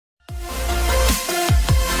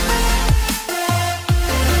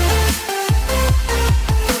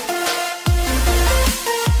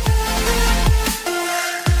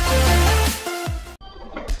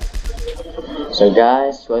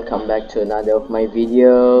Guys, welcome back to another of my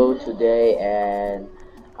video today, and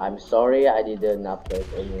I'm sorry I didn't upload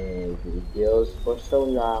any videos for so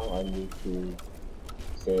long on YouTube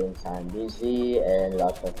since I'm busy and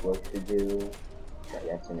lots of work to do, but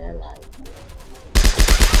that's an airline.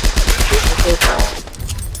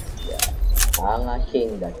 Yes, ang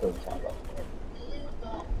aking dato sagot.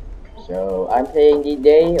 So I'm playing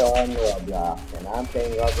D-Day on Roblox, and I'm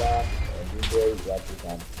playing Roblox, and D-Day is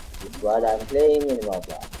what I'm playing in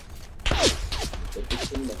Roblox.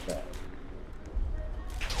 It's in the show.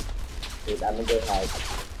 Wait, I'm gonna hide.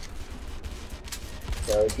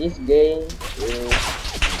 So this game is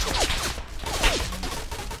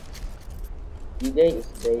D-Day is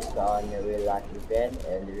based on a real life event,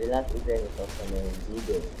 and the real life event is also named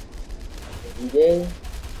D-Day.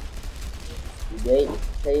 D-Day is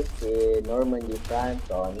placed in Normandy, France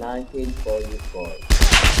on 1944.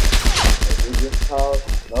 It is called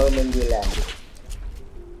Normandy Landing.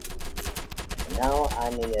 And now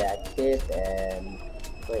I'm in the active and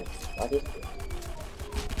wait, what is this?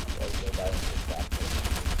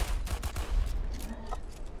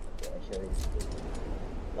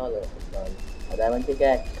 $. A diamond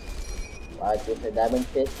pickaxe. What is a diamond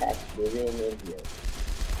pickaxe doing in here?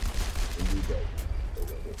 Indeed.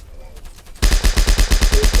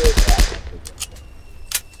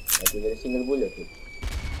 Not even a single bullet.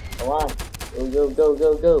 Come on. Go. Don't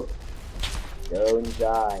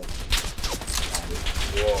die.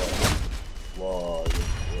 Whoa.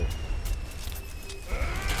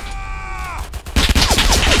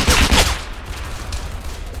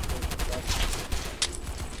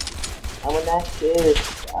 I'm an active.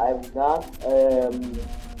 I'm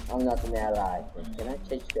not an ally. Can I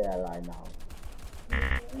change to ally now?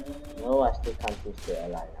 No, I still can't change to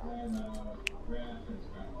ally now.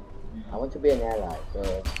 I want to be an ally,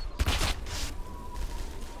 so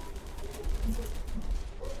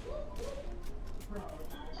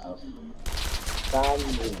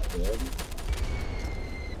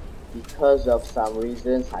because of some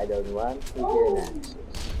reasons I don't want to be an access.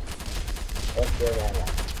 Let's be an ally.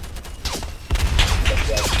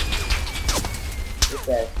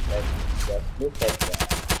 Look at that.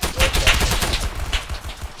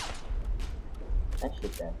 I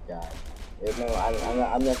shoot that guy. Wait, no,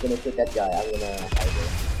 I'm not gonna shoot that guy. I'm gonna hide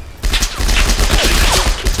it.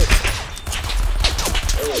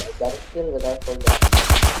 Oh, I got a kill, but I forgot.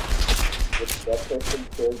 That person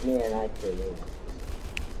killed me and I killed him.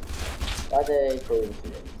 What a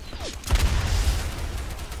coincidence.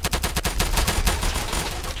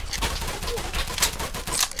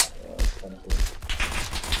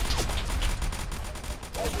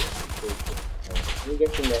 You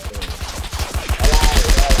get some left in.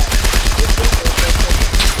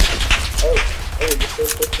 Oh, this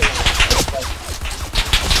is person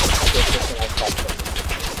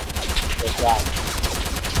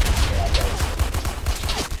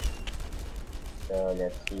So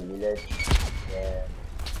let's see, village. Yeah.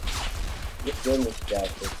 This game is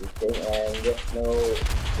just interesting, and there's no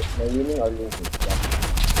winning or losing.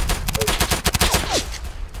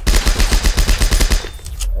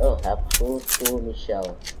 Oh, have full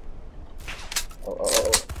Michelle. Oh.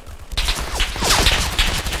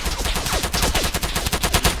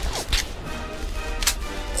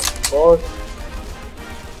 Both.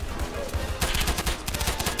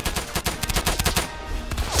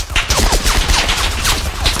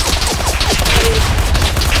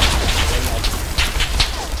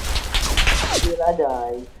 Will I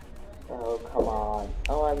die? Oh, come on.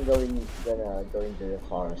 Oh, I'm gonna go into the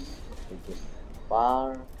forest, which is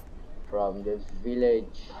far from this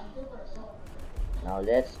village. Now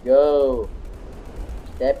let's go.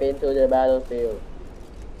 Step into the battlefield.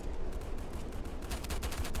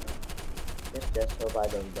 Let's just hope I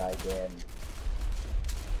don't die again.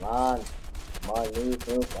 Come on, move.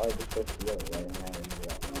 Oh, this is here.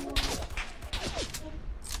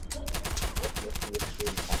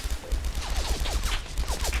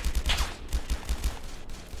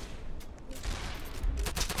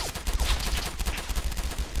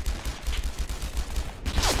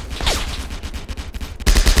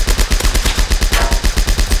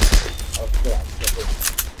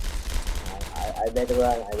 I better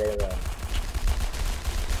run.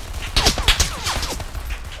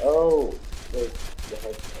 Oh, wait, the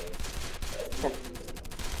head.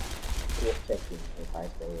 Just checking if I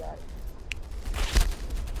stay alive.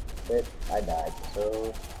 But I died, so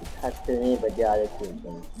it touched me, but the other two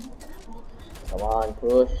didn't. Come on,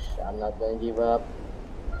 push. I'm not gonna give up.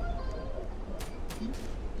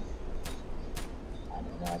 I'm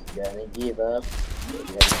not gonna give up.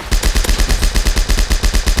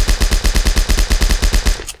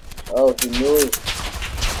 Oh, he moved.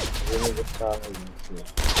 He moved the song. We can see.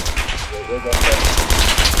 We're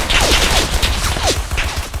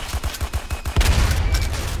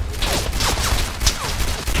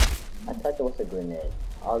I thought it was a grenade.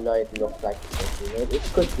 Although it looked like it was a grenade, it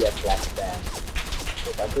could be a flashbang.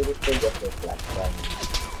 But I think it could just be a flashbang.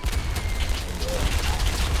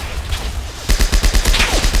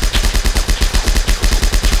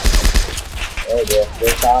 Oh,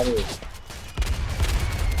 there's Tommy.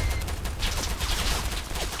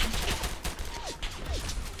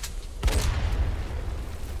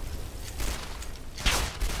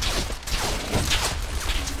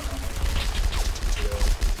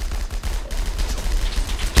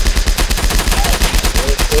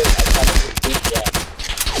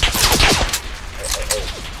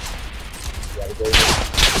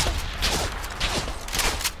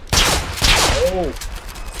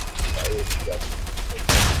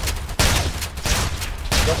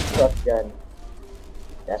 Just shotgun.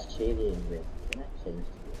 That's cheating. Wait, can I change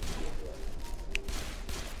this?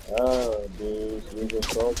 Oh, these user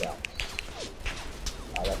Roblox.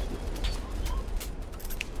 Oh, that's easy.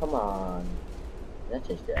 Come on. Can I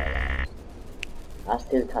change the airline? I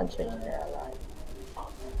still can't change the airline.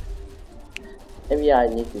 Maybe I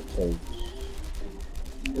need to change.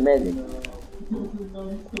 Medic.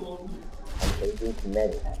 I'm changing to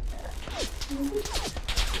medic.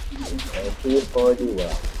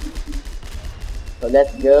 341. So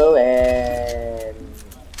let's go and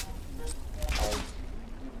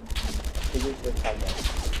finish the camera.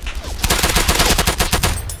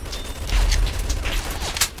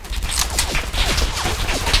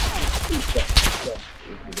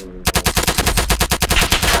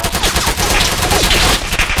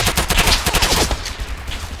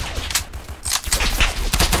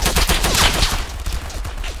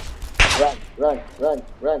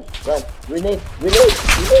 Run. Grenade.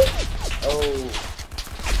 Oh.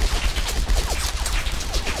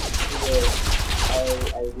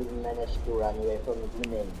 I didn't manage to run away from the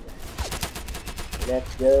grenade.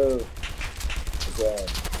 Let's go. Again.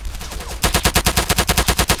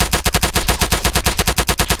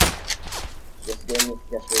 This game is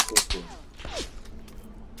just repeating.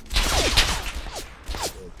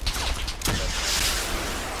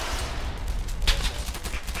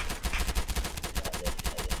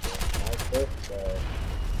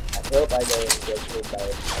 I hope I don't get hit by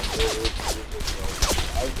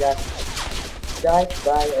I just died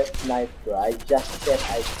by a sniper. I just said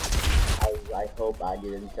I hope I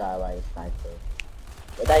didn't die by a sniper.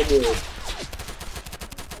 But I did. The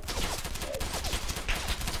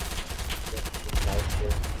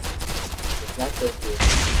sniper did.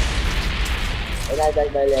 And I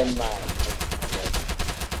died by landmine.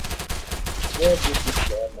 Where did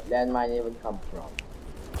this landmine even come from?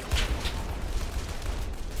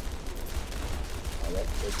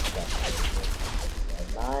 Let's take that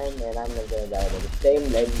landmine, and I'm not gonna die with the same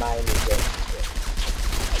landmine again.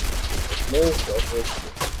 Move over.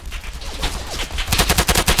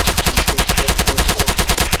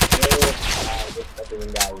 I just got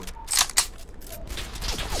even dying.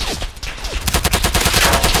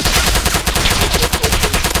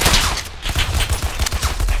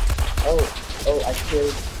 Oh, I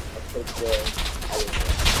killed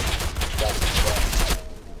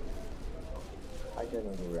I don't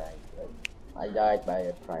know the rank, but I died by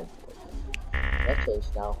a pride. Let's change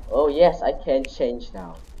now. Oh yes, I can change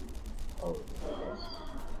now. Oh yes.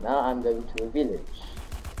 Now I'm going to a village.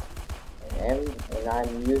 And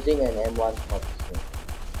I'm using an M1 option.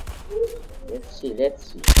 Let's see.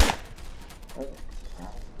 Oh,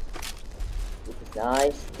 this is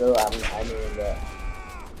nice. So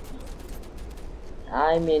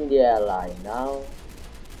I'm in the ally now.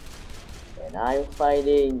 And I'm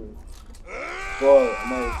fighting for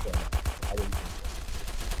America. I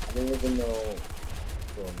don't even know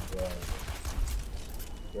from where.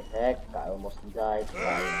 The heck, I almost died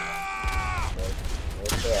by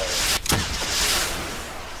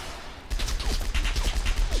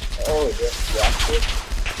Oh, this rocket.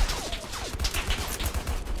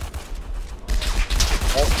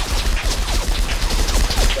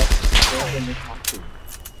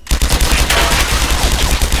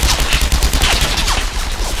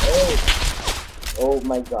 Oh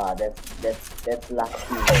my god, that's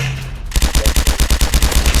lucky.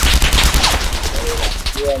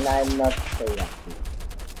 Yeah, and I'm not so lucky.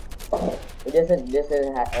 This is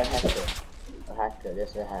a hacker. A hacker,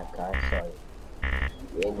 this is a hacker, I'm sorry.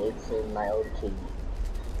 And it's in my own team.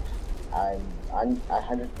 I'm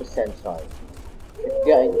 100% sorry.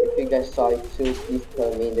 If you guys saw it too, please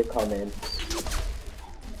tell me in the comments.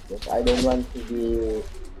 Because I don't want to be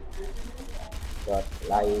got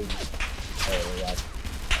lying or what.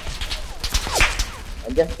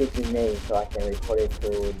 And just give the name so I can report it to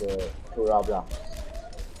Roblox.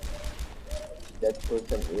 That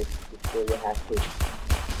person is really hacking.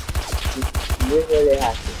 He's literally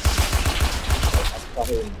hacking. I saw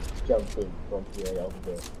him jumping from here over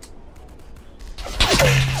there.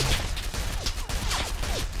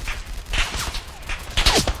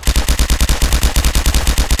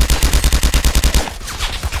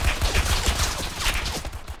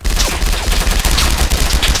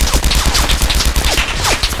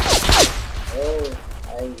 Oh,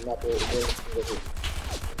 I'm not able to get it.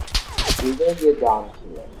 We're gonna get down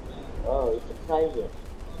here. Oh, it's a private.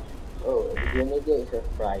 Oh, the grenadier is a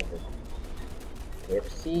private.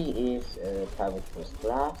 FC is a private first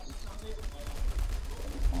class.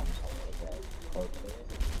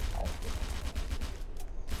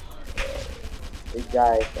 If you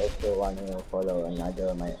guys also want to follow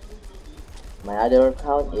another my other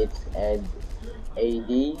account, it's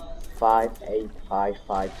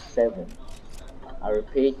AD58557. I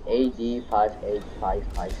repeat,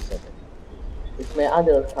 AD58557. It's my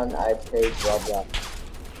other account. I played Roblox,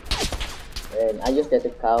 and I use that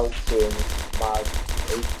account since March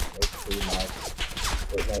 8, 8 March.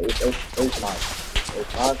 Wait, no, it's 8 March.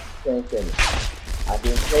 8 March 2020. I've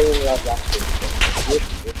been playing Roblox since then. This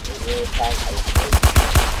is the new time I play.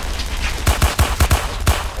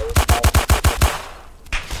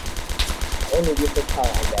 Only this account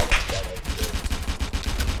I got it.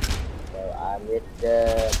 So I'm with the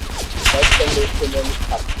second listener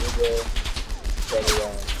up to the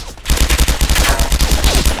 21.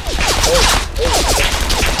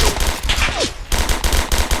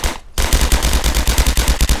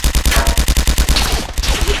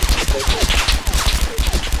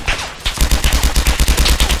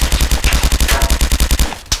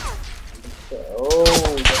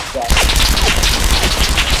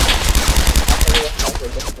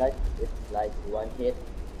 It's like one hit.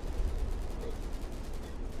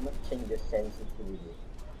 Let's change the sensitivity.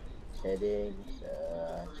 Settings,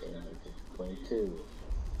 change it to 0.2.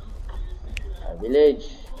 Village.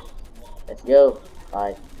 Let's go.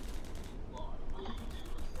 Bye.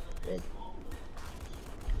 Wait.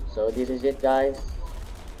 So this is it, guys.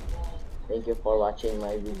 Thank you for watching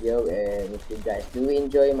my video, and if you guys do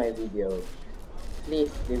enjoy my video, please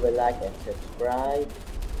leave a like and subscribe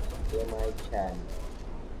to my channel.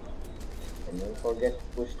 And don't forget to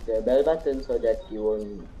push the bell button so that you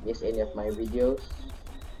won't miss any of my videos.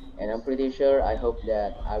 And I'm pretty sure, I hope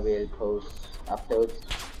that I will upload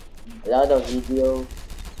a lot of videos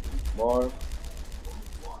more,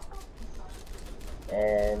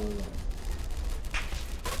 and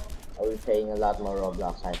I will be playing a lot more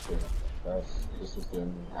Roblox, I think, because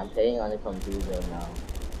I'm playing on a computer now.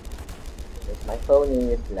 Because my phone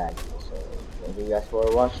is lagging. So thank you guys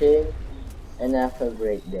for watching, and have a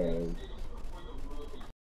great day.